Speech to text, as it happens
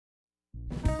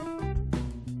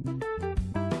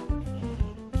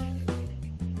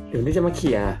เดี๋ยวนี้จะมาเ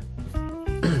ขี่ย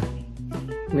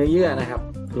เนื้อเยื่อนะครับ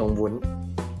ลงวุ้น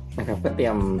นะครับก็เตรี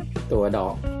ยมตัวดอ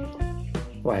ก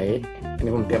ไว้อัน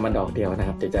นี้ผมเตรียมมาดอกเดียวนะค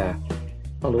รับเดี๋ยวจะ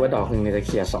ต้องรู้ว่าดอกหนึ่งจะเ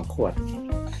ขี่ย2 ขวด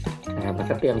นะครับแล้ว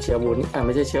ก็เตรียมเชื้อวุ้นไ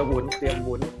ม่ใช่เชื้อวุ้นเตรียม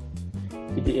วุ้น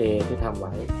PTA ที่ทำไ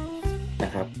ว้น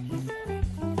ะครับ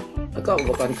แล้วก็อุ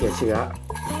ปกรณ์เขี่ยเชื้อ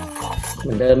เห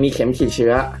มือนเดิมมีเข็มขีดเ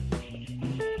ชื้อ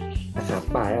นะครับ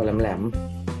ปลายเอาแหลม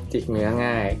ๆจิกเนื้อ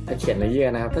ง่ายถ้าเขี่ยเนื้อเยื่อ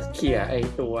นะครับถ้าเขี่ยไอ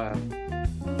ตัว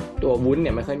วุ้นเ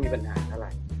นี่ยไม่ค่อยมีปัญหาเท่าไห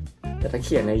ร่แต่ถ้าเ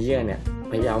ขี่ยเนื้อเยื่อเนี่ย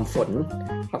พยายามฝน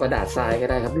เอากระดาษทรายก็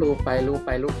ได้ครับลูบไป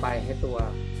ให้ตัว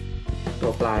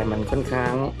ปลายมันค่อนข้า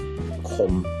งค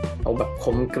มเอาแบบค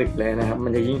มกริบเลยนะครับมั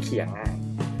นจะยิ่งเขี่ยง่าย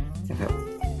นะครับ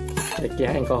ตะเกียบ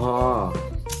แอลกอฮอล์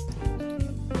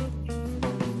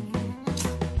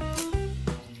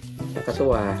แล้วก็ตั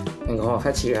วแอลกอฮอล์ฆ่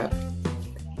าเชื้อ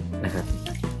นะครับ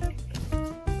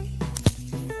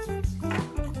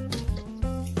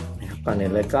ก่อนอื่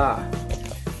นเลยก็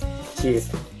ฉีด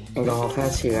แอลกอฮอล์ฆ่า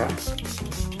เชื้อ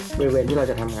บริเวณที่เรา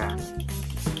จะทำงาน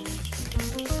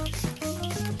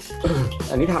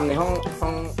อันนี้ทำในห้อ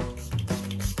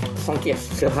งเก็บ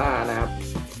เสื้อผ้านะครับ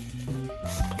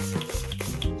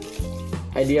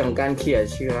ไอเดียของการเขี่ย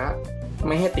เชื้อไ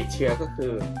ม่ให้ติดเชื้อก็คื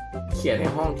อเขี่ยใน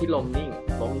ห้องที่ลมนิ่ง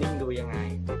ดูยังไง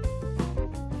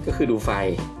ก็คือดูไฟ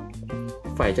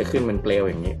จะขึ้นมันเปลว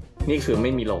อย่างนี้นี่คือไ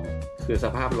ม่มีลมคือส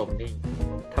ภาพลมนิ่ง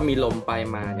ถ้ามีลมไป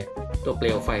มาเนี่ยตัวเปล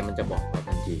วไฟมันจะบอกเรา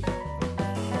ทันที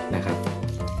นะครับ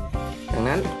ดัง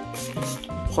นั้น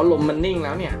พอลมมันนิ่งแ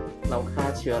ล้วเนี่ยเราฆ่า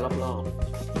เชื้อรอบๆ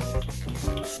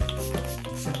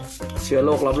เชื้อโร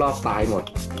ครอบๆตายหมด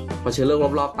พอเชื้อโรค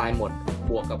รอบๆตายหมด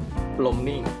บวกกับลม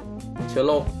นิ่งเชื้อโ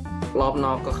รครอบน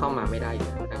อกก็เข้ามาไม่ได้อยู่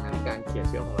ดังนั้นการเขี่ย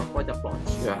เชื้อของเราก็จะปลอด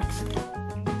เชื้อ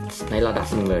ในระดับ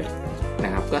หนึ่งเลยน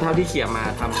ะครับก็เท่าที่เขี่ยมา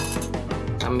ท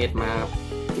ำเม็ดมา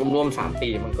รวมๆ3 ปี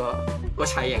มันก็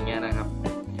ใช้อย่างเงี้ยนะครับ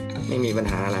ไม่มีปัญ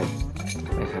หาอะไร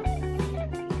นะครับ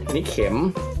นี่เข็ม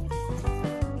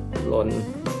ลน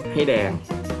ให้แดง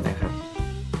นะครับ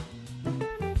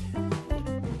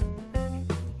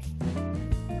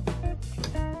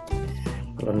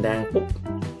ลนแดงปุ๊บ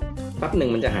แป๊บหนึ่ง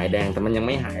มันจะหายแดงแต่มันยังไ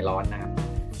ม่หายร้อนนะครับ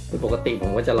โดยปกติผ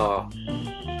มก็จะรอ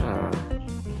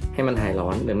ให้มันหายร้อ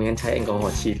นหรือไม่งั้นใช้แอลกอฮอ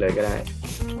ล์ฉีดเลยก็ได้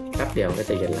แป๊บเดียวก็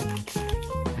จะเย็นแล้ว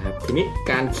นะครับทีนี้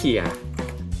การเขี่ย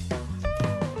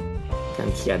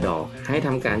ดอกให้ท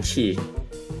ำการฉี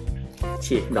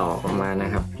กดอกออกมานะ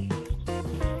ครับ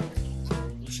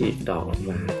ฉีกดอกออก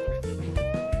มา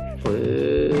ปึ๊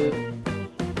บ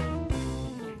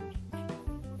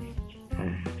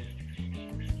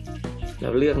แล้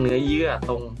วเลือกเนื้อเยื่อ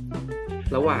ตรง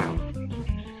ระหว่าง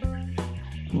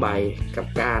ใบกับ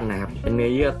ก้านนะครับเป็นเนื้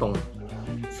อเยื่อตรง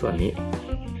ส่วนนี้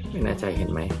ไม่แน่ใจเห็น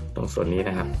ไหมตรงส่วนนี้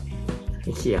นะครับใ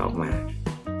ห้เขี่ยออกมา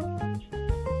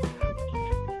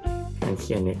การเ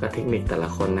ขี่ยเนี่ยก็เทคนิคแต่ละ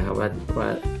คนนะครับว่า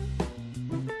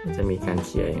จะมีการเ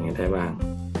ขี่ยอย่างไรได้บ้าง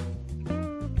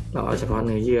เราเอาเฉพาะเ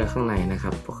นื้อเยื่อข้างในนะค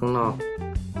รับเพราะข้างนอก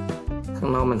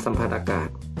มันสัมผัสอากาศ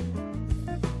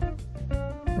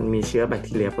มันมีเชื้อแบค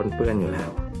ทีเรียปนเปื้อนอยู่แล้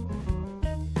ว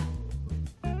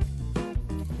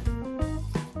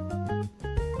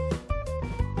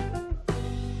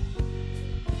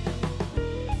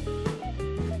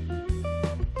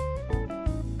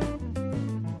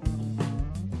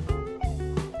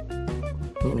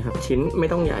นี่นะครับชิ้นไม่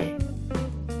ต้องใหญ่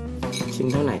ชิ้น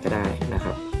เท่าไหร่ก็ได้นะค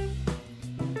รับ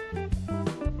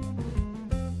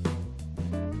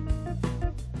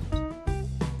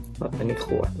ลดไปในข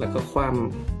วดแล้วก็คว่ำ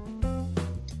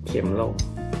เข็มลง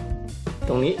ต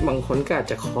รงนี้บางคนก็อาจ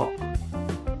จะเคาะ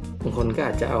บางคนก็อ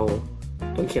าจจะเอา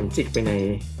ต้นเข็มจิกไปใน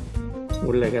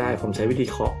วุ้นเลยก็ได้ผมใช้วิธี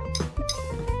เคาะ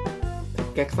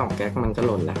แก๊ก2 แก๊กมันก็ห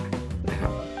ล่นแล้วนะครั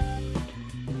บ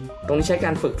ตรงนี้ใช้ก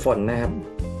ารฝึกฝนนะครับ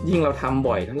ยิ่งเราทำ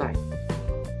บ่อยเท่าไหร่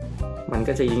มัน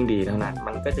ก็จะยิ่งดีเท่านั้น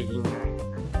มันก็จะยิ่งง่าย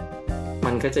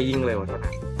มันก็จะยิ่งเร็วเท่า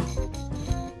นั้น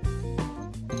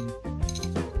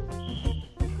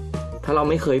ถ้าเรา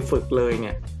ไม่เคยฝึกเลยเ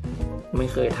นี่ยไม่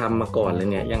เคยทำมาก่อนเลย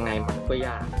เนี่ยยังไงมันก็ย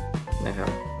ากนะครับ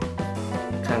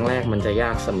ครั้งแรกมันจะย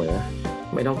ากเสมอ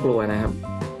ไม่ต้องกลัวนะครับ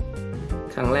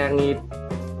ครั้งแรกนี่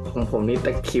ของผมนี่ต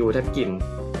ะคริวแทบกิ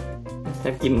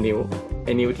นนิ้วไ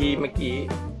อ้นิ้วที่เมื่อกี้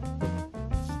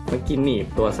หนีบ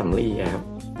ตัวสำลีครับ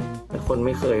แต่คนไ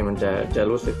ม่เคยมันจะ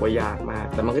รู้สึกว่ายากมาก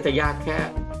แต่มันก็จะยากแ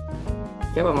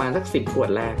ค่ประมาณสัก10 ขวด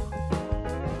แรก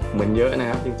เหมือนเยอะนะ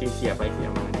ครับจริงๆเขี่ยไปเขี่ย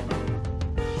มา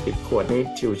10 ขวดนี่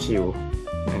ชิว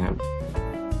ๆนะครับ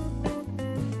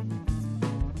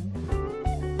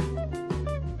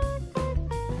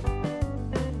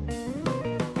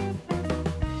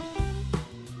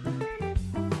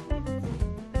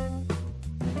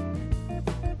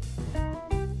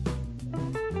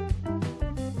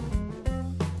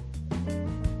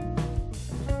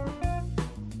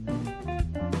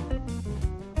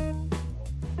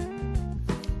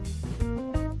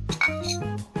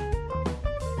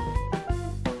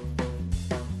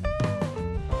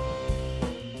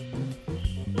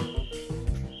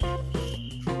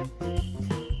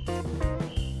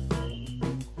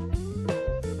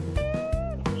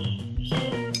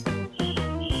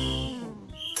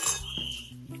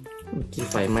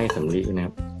ไฟไหม้สำลีนะค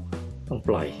รับต้องป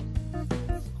ล่อย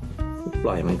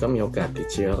มันก็มีโอกาสติด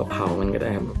เชื้อก็เผามันก็ได้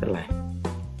ครับไม่เป็นไร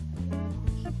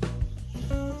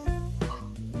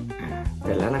เส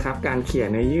ร็จแล้วนะครับการเขี่ย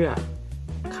เนื้อเยื่อ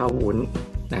เข้าวุ้น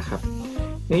นะครับ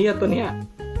เนื้อเยื่อตัวเนี้ย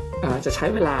จะใช้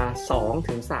เวลา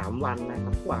 2-3 วันนะค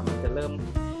รับกว่ามันจะเริ่ม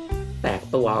แตก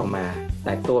ตัวออกมาแต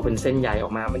กตัวเป็นเส้นใยออ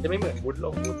กมามันจะไม่เหมือนวุ้นล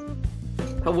งวุ้น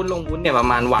ถ้าวุ้นลงวุ้นเนี่ยประ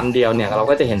มาณวันเดียวเนี่ยเรา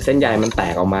ก็จะเห็นเส้นใยมันแต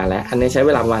กออกมาแล้วอันนี้ใช้เ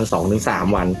วลาประมาณ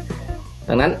 2-3 วัน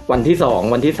ดังนั้นวันที่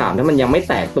2วันที่3ถ้ามันยังไม่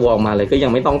แตกตัวออกมาเลยก็ยั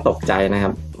งไม่ต้องตกใจนะครั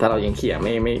บถ้าเรายังเขี่ย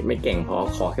ไม่เก่งพอ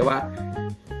ขอแค่ว่า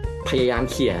พยายาม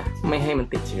เขี่ยไม่ให้มัน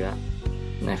ติดเชื้อ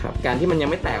นะครับการที่มันยัง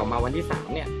ไม่แตกออกมาวันที่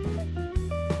3เนี่ย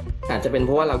อาจจะเป็นเพ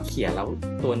ราะว่าเราเขี่ยแล้ว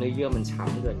ตัวเนื้อเยื่อมันช้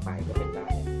ำเกินไปก็เป็นได้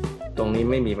ตรงนี้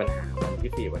ไม่มีปัญหาวัน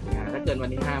ที่4วันที่5ถ้าเกินวัน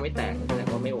ที่5ไม่แตกแสดง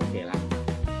ว่าไม่โอเคแล้ว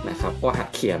นะครับก็หัด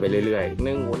เขี่ยไปเรื่อยๆ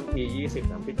1วุ้นมี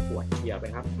20-30 ขวดเขี่ยไป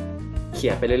ครับเขี่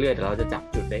ยไปเรื่อยๆเดี๋ยวเราจะจับ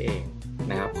จุดได้เอง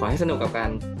นะครับขอให้สนุกกับการ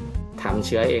ทำเ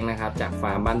ชื้อเองนะครับจากฟ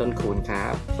าร์มบ้านต้นคูณครั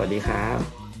บสวัสดีครั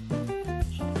บ